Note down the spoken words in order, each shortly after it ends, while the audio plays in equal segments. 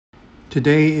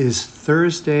Today is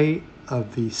Thursday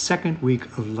of the second week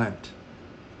of Lent.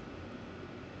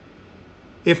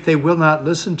 If they will not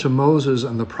listen to Moses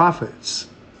and the prophets,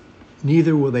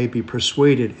 neither will they be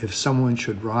persuaded if someone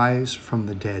should rise from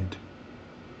the dead.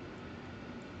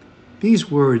 These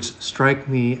words strike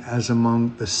me as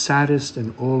among the saddest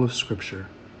in all of Scripture.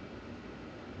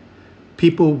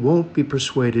 People won't be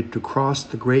persuaded to cross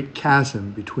the great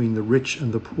chasm between the rich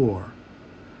and the poor,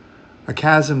 a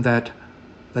chasm that,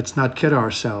 let's not kid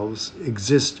ourselves,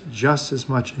 exists just as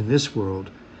much in this world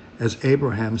as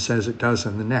Abraham says it does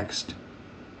in the next,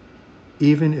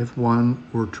 even if one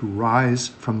were to rise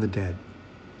from the dead.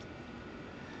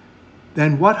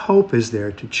 Then what hope is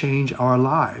there to change our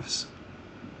lives?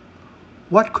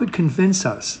 What could convince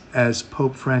us, as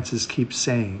Pope Francis keeps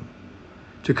saying,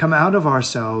 to come out of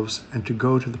ourselves and to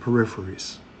go to the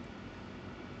peripheries?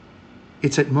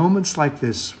 It's at moments like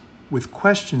this, with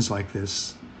questions like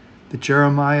this, that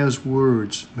Jeremiah's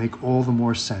words make all the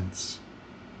more sense.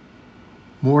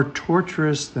 More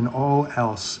torturous than all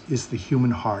else is the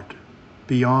human heart,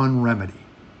 beyond remedy.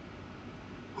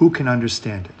 Who can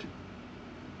understand it?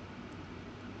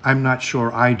 I'm not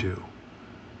sure I do.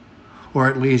 Or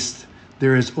at least,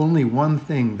 there is only one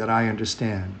thing that I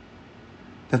understand,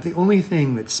 that the only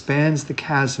thing that spans the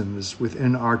chasms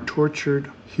within our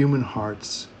tortured human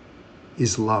hearts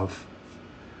is love,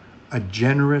 a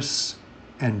generous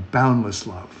and boundless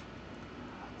love,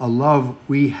 a love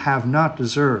we have not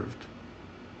deserved,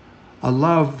 a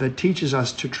love that teaches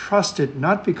us to trust it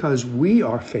not because we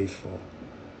are faithful,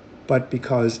 but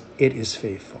because it is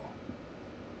faithful.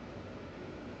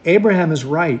 Abraham is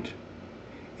right.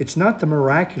 It's not the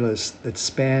miraculous that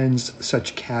spans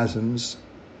such chasms,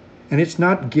 and it's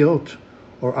not guilt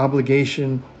or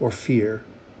obligation or fear.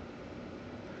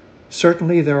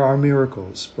 Certainly there are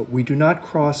miracles, but we do not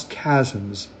cross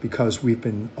chasms because we've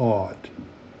been awed.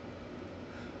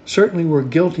 Certainly we're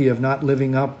guilty of not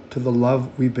living up to the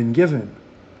love we've been given,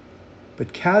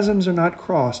 but chasms are not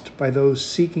crossed by those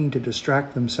seeking to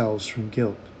distract themselves from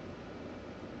guilt.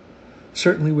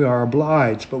 Certainly we are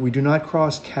obliged, but we do not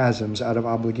cross chasms out of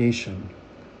obligation.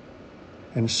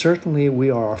 And certainly we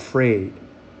are afraid,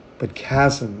 but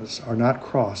chasms are not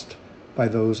crossed by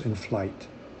those in flight.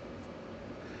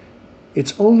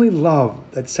 It's only love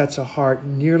that sets a heart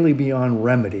nearly beyond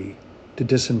remedy to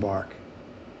disembark.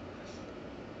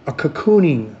 A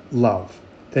cocooning love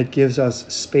that gives us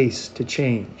space to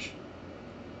change.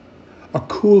 A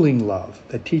cooling love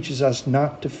that teaches us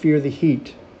not to fear the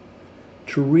heat,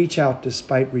 to reach out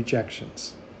despite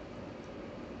rejections.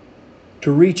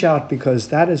 To reach out because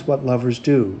that is what lovers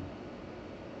do.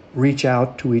 Reach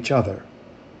out to each other.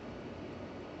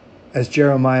 As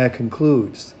Jeremiah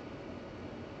concludes,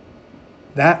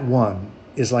 that one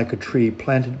is like a tree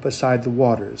planted beside the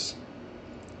waters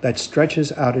that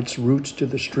stretches out its roots to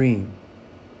the stream.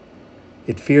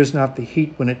 It fears not the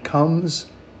heat when it comes,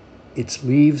 its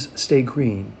leaves stay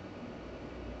green.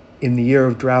 In the year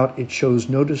of drought it shows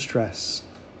no distress,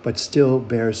 but still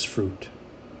bears fruit.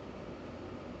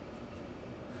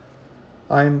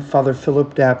 I'm Father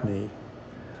Philip Dabney,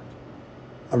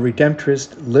 a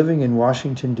Redemptorist living in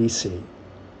Washington, D.C.